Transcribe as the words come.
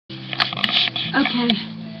Okay,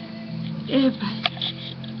 if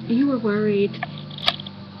you were worried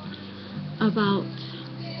about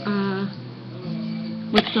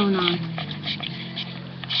what's going on,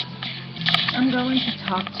 I'm going to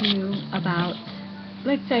talk to you about,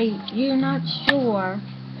 let's say you're not sure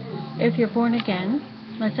if you're born again.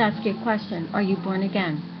 Let's ask you a question. Are you born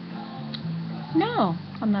again? No,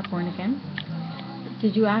 I'm not born again.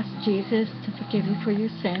 Did you ask Jesus to forgive you for your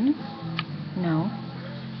sins? No.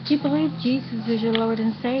 Do you believe Jesus is your Lord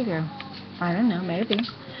and Savior? I don't know, maybe.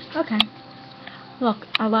 Okay. Look,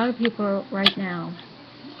 a lot of people right now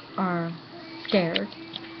are scared.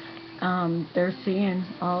 They're seeing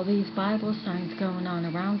all these Bible signs going on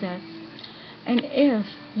around us. And if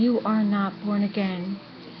you are not born again,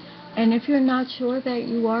 and if you're not sure that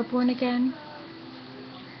you are born again,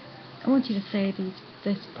 I want you to say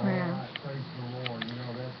this prayer.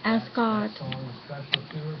 Ask God.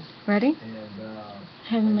 Ready?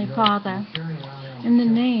 Heavenly Father, in the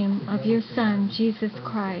name of your Son, Jesus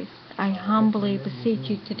Christ, I humbly beseech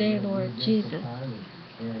you today, Lord Jesus.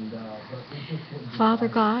 Father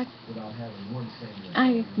God,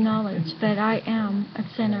 I acknowledge that I am a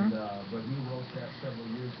sinner.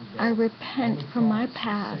 I repent for my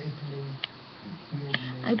past.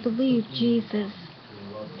 I believe Jesus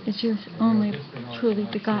is your only truly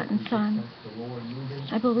begotten Son.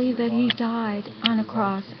 I believe that He died on a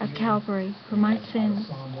cross at Calvary for my sins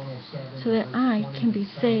so that I can be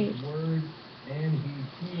saved.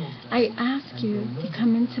 I ask you to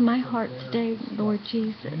come into my heart today, Lord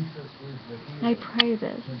Jesus. I pray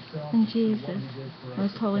this in Jesus'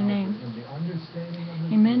 most holy name.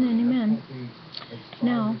 Amen and amen.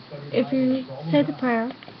 Now, if you say the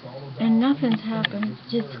prayer and nothing's happened,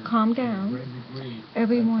 just calm down.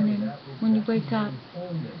 Every morning when you wake up,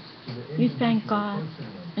 you thank God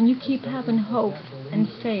and you keep having hope and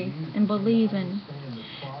faith and believing.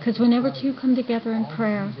 Because whenever two come together in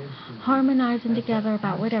prayer, harmonizing together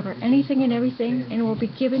about whatever, anything and everything, and it will be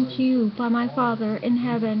given to you by my Father in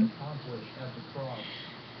heaven.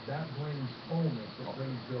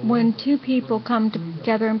 When two people come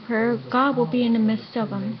together in prayer, God will be in the midst of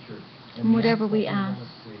them. And whatever we ask,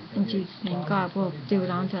 in Jesus' name, God will do it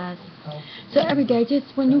unto us. So every day,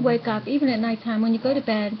 just when you wake up, even at nighttime, when you go to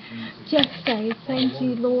bed, just say, thank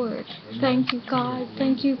you, Lord. Thank you, God.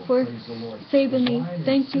 Thank you for saving me.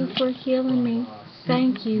 Thank you for healing me.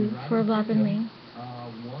 Thank you for loving me.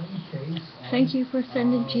 Thank you for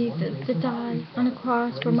sending Jesus to die on a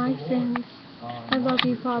cross for my sins. I love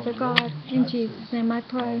you, Father God. In Jesus' name I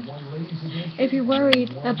pray. If you're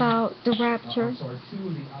worried about the rapture,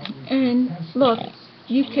 and look,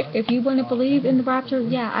 if you want to believe in the rapture,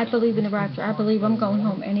 yeah, I believe in the rapture. I believe I'm going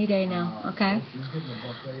home any day now, okay?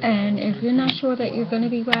 And if you're not sure that you're going to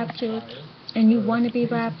be raptured, and you want to be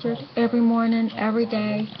raptured every morning, every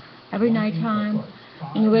day, every nighttime,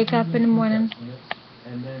 when you wake up in the morning,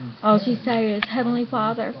 all you say is, Heavenly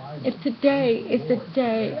Father, if today is the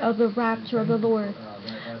day of the rapture of the Lord,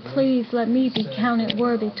 please let me be counted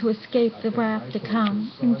worthy to escape the wrath to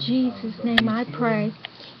come. In Jesus' name I pray.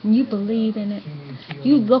 And you believe in it.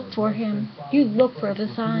 You look for Him. You look for the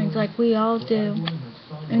signs like we all do.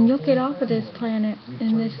 And you'll get off of this planet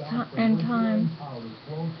in this end time.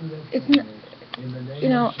 It's not,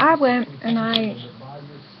 I went and I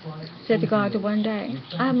said to God one day,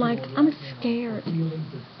 I'm scared. And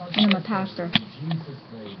I'm a pastor.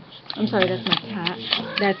 I'm sorry, that's my cat.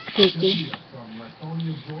 That's Squeaky.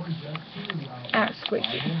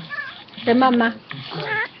 Squeaky. Say Mama.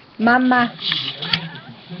 Mama.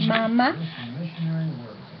 Mama.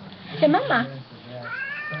 Say Mama.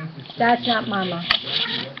 That's not Mama.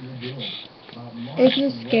 If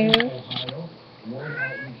you're scared,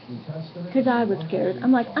 because I was scared.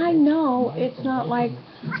 I'm like, I know it's not like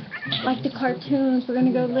the cartoons. We're going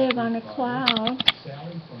to go live on a cloud.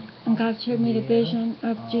 And God showed me the vision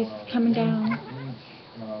of Jesus coming down.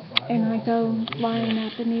 And I go flying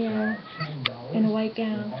up in the air in a white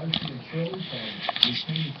gown.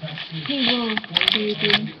 He will,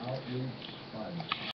 baby.